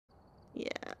Yeah.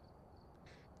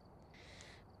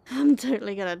 I'm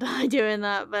totally gonna die doing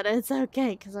that, but it's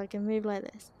okay because I can move like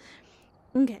this.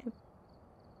 Okay.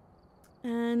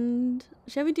 And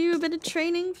shall we do a bit of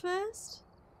training first?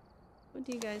 What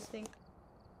do you guys think?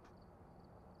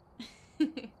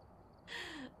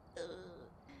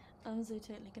 I'm so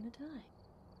totally gonna die.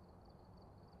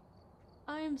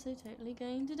 I am so totally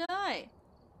going to die.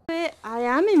 I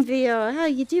am in VR. How are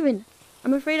you doing?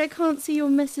 I'm afraid I can't see your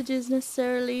messages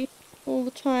necessarily all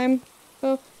the time.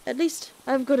 Well, at least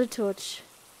I've got a torch.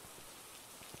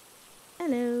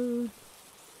 Hello.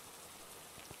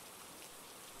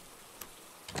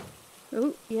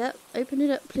 Oh, yeah. Open it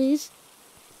up, please.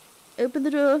 Open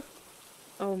the door.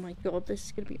 Oh my god, this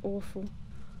is gonna be awful.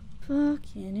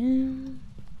 Fucking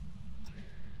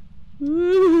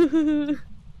hell.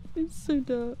 It's so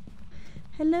dark.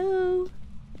 Hello,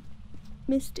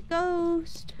 Mr.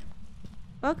 Ghost.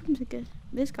 Welcome to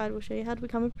this guide will show you how to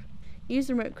become a... Use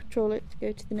the remote controller to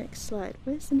go to the next slide.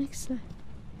 Where's the next slide?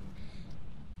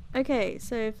 Okay,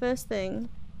 so first thing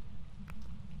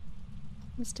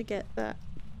was to get that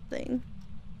thing.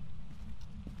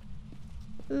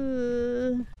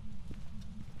 I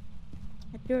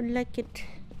don't like it.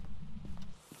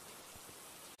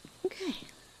 Okay.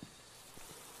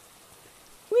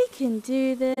 We can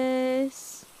do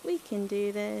this. We can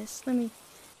do this. Let me...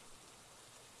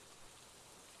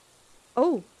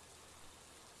 Oh!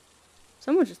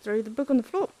 Someone just threw the book on the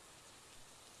floor.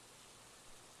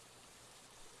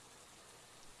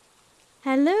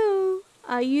 Hello?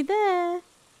 Are you there?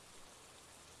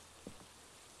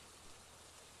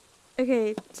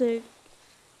 Okay, so...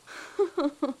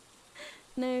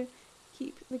 No,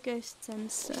 keep the ghost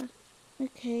sensor.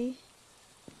 Okay.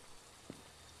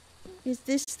 Is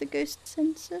this the ghost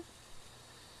sensor?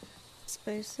 I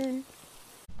suppose so.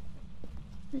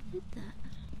 I did that.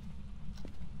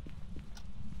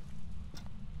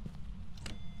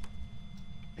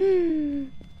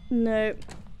 No.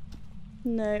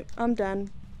 No, I'm done.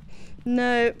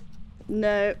 No.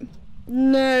 No.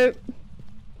 No.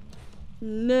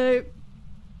 No.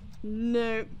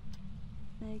 No.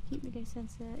 No, keep the ghost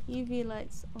sensor. UV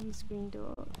lights on the screen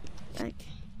door. Okay.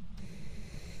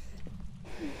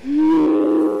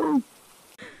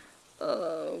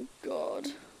 Oh god.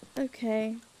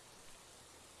 Okay.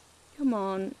 Come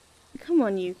on. Come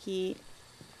on, Yuki.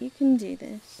 You can do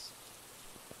this.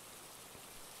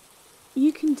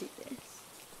 You can do this.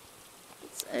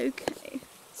 It's okay.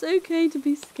 It's okay to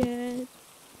be scared.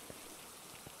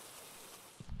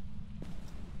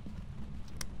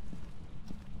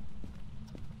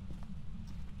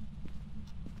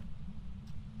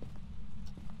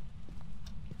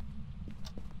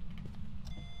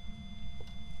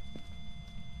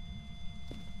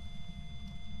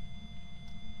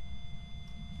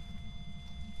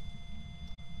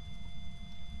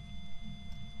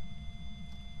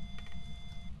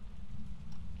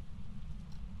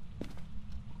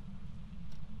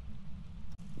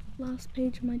 Last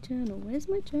page of my journal. Where's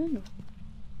my journal?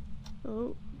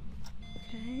 Oh,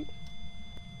 okay.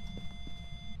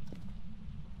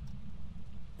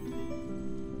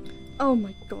 Oh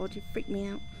my god, you freaked me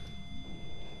out.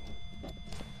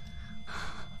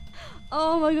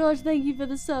 Oh my gosh, thank you for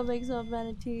the sub, XoX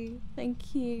Vanity.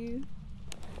 Thank you.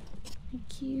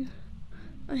 Thank you.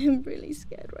 I am really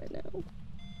scared right now.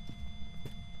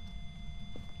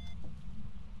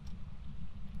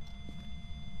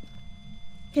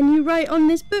 Can you write on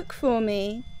this book for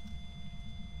me?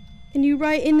 Can you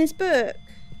write in this book?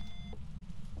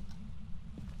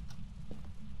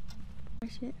 Oh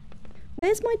shit.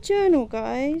 Where's my journal,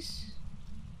 guys?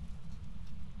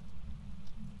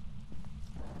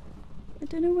 I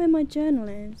don't know where my journal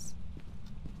is.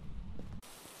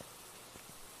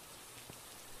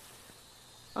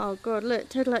 Oh god, look,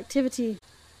 total activity.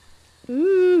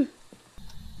 Ooh.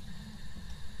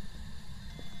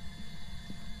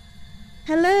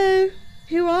 Hello?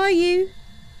 Who are you?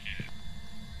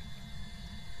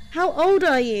 How old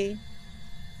are you?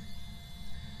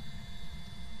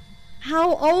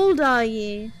 How old are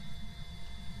you?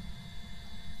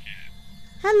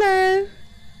 Hello?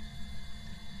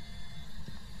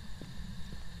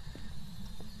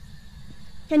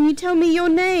 Can you tell me your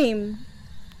name?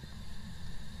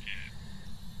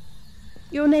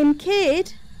 Your name,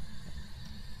 Kid?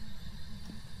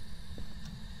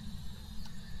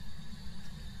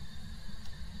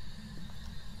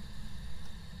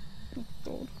 Oh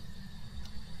god.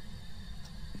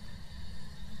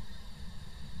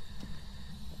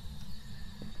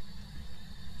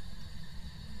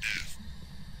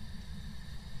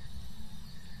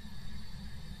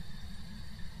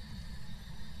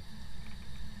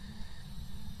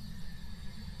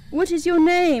 What is your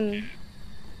name?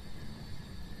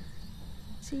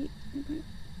 See.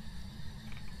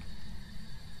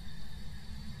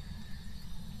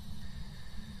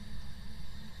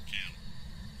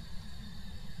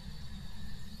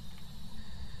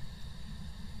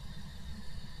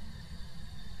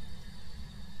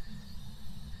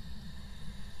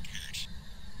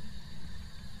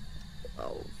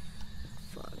 Oh,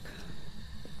 fuck.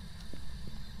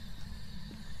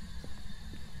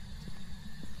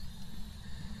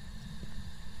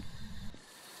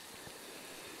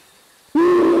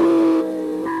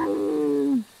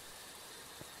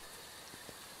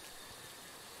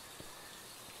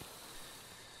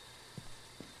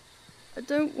 I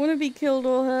don't want to be killed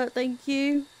or hurt, thank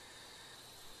you.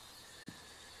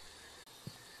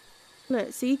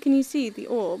 Look, see, can you see the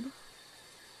orb?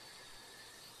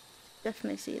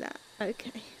 Definitely see that.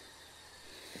 Okay.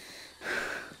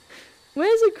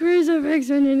 Where's a crucifix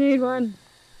when you need one?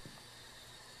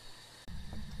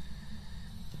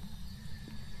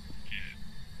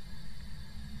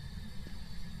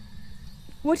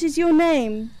 What is your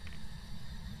name?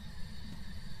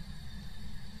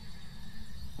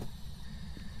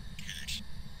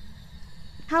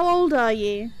 How old are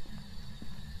you?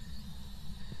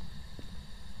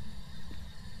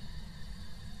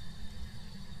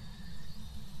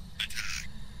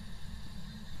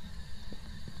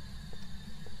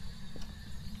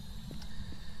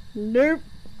 Nope.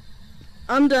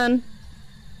 I'm done.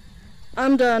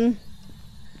 I'm done.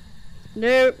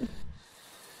 Nope.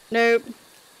 Nope.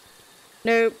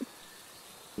 Nope.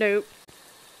 Nope.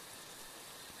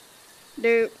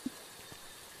 Nope.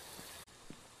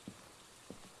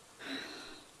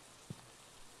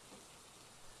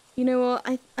 You know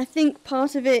what? I think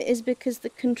part of it is because the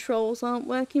controls aren't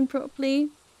working properly.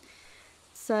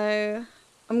 So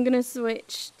I'm gonna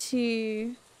switch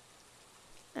to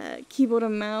keyboard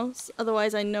and mouse.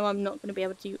 Otherwise I know I'm not gonna be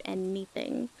able to do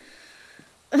anything.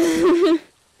 And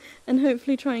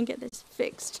hopefully try and get this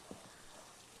fixed.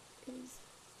 Because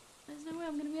there's no way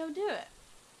I'm gonna be able to do it.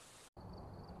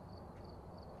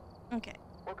 Okay.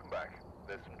 Welcome back.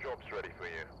 There's some jobs ready for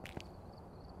you.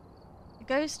 The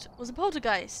ghost was a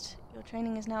poltergeist. Your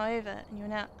training is now over, and you're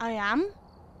now. I am?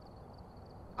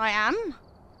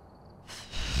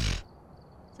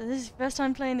 So this is first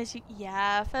time playing this.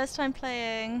 Yeah, first time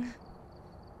playing.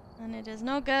 And it is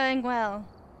not going well.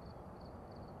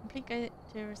 Complete go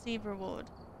to receive reward.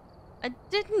 I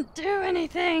didn't do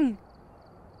anything!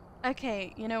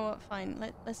 Okay, you know what? Fine.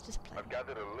 Let's just play. I've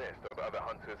gathered a list of other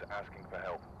hunters asking for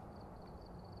help.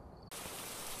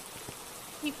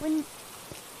 When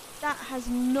that has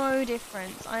no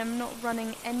difference. I am not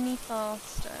running any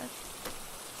faster.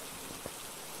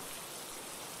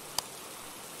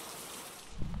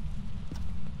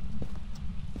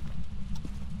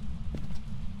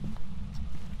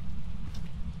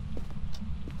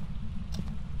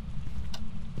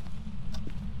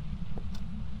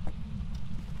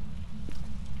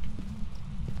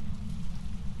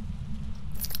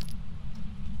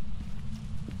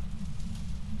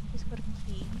 Just got a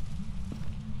key.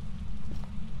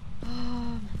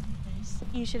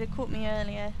 You should have caught me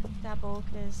earlier, Dabble,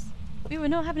 because we were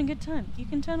not having a good time. You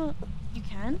can turn on... You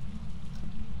can?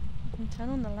 You can turn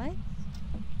on the lights?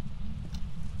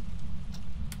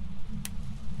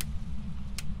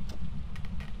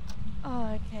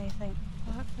 Oh, okay, thank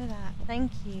fuck for that.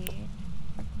 Thank you.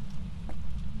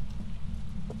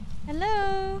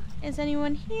 Hello? Is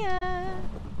anyone here?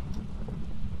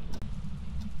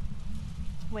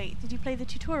 Wait, did you play the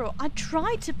tutorial? I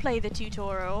tried to play the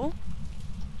tutorial.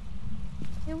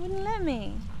 It wouldn't let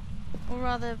me. Or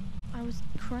rather, I was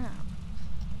crap.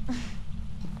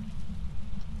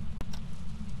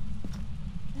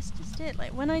 That's just it.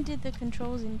 Like, when I did the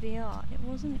controls in VR, it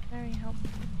wasn't very helpful.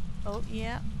 Oh,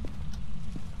 yeah.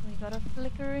 We got a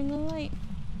flickering light.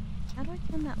 How do I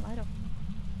turn that light off?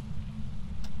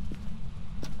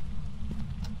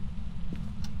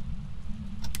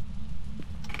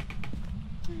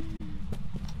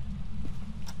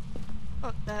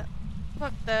 Fuck that.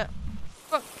 Fuck that.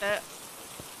 Fuck that.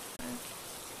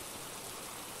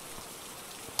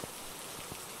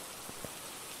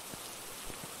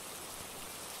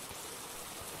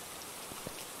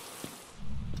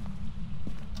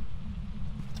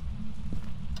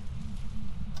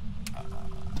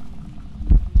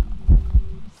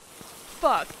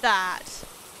 Fuck that.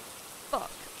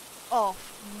 Fuck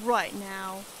off right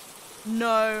now.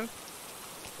 No.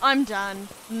 I'm done.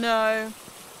 No.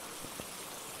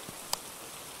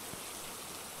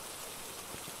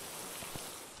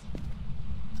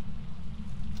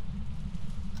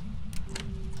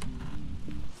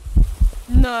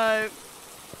 No.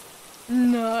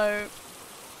 No.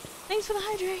 Thanks for the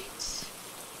hydrate.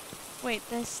 Wait,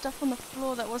 there's stuff on the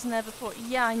floor that wasn't there before.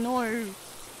 Yeah, I know.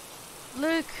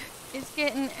 Look, it's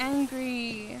getting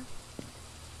angry.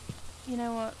 You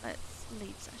know what? Let's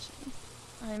leave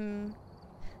session.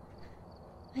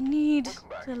 I need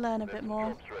to learn a bit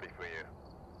more. Jobs ready for you.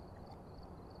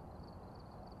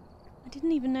 I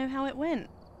didn't even know how it went.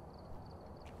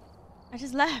 I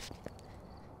just left.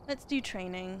 Let's do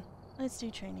training. Let's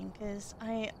do training, because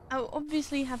I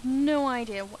obviously have no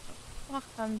idea what the fuck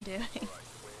I'm doing.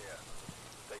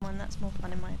 One that's more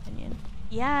fun in my opinion.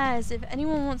 Yes, if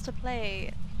anyone wants to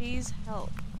play, please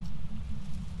help.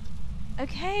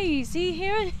 Okay, see,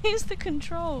 here's the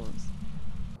controls.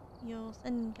 You'll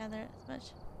send and gather as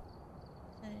much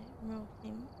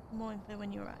more info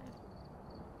when you arrive.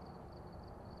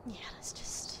 Yeah,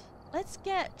 let's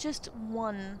get just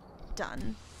one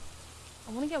done.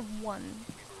 I want to get one.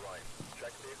 We've arrived.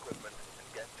 Check the equipment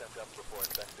and get set up before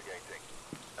investigating.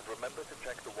 And remember to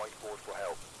check the whiteboard for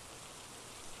help.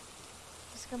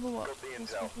 Discover what? Got the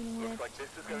intel. Looks like this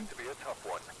is going to be a tough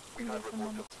one. We've had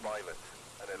reports of violence,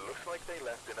 and it looks like they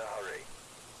left in a hurry.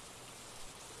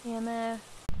 EMF.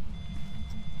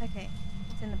 Okay,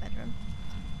 it's in the bedroom.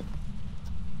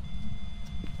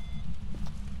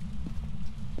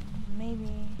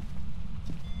 Maybe.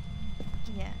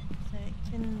 Yeah, so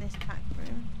it's in this pack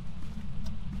room.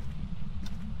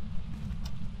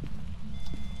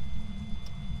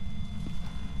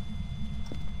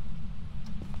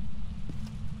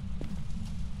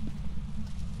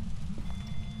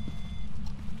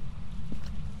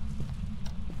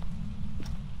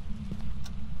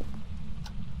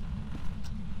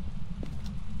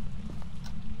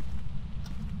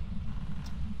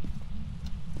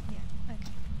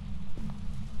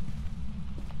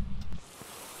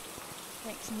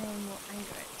 Next name will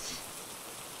anger it.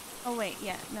 Oh wait,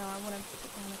 yeah, no, I want to put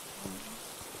down a camera.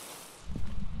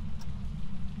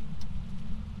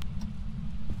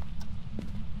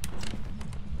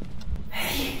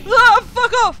 Ah,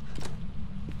 fuck off!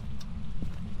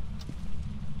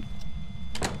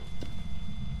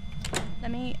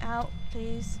 Let me out,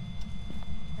 please.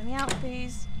 Let me out,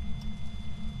 please.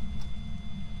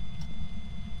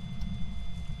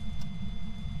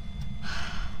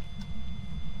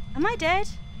 Am I dead?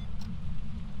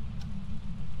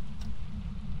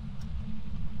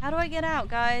 How do I get out,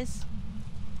 guys?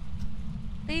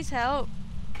 Please help.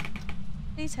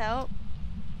 Please help.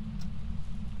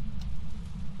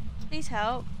 Please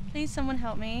help. Please someone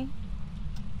help me.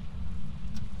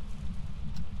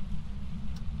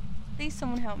 Please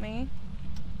someone help me.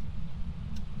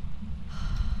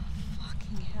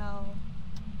 Fucking hell.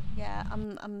 Yeah,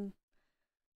 I'm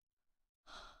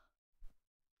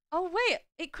Oh wait,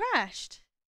 it crashed.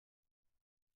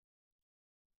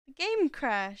 The game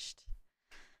crashed.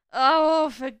 Oh,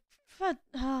 for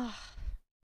oh.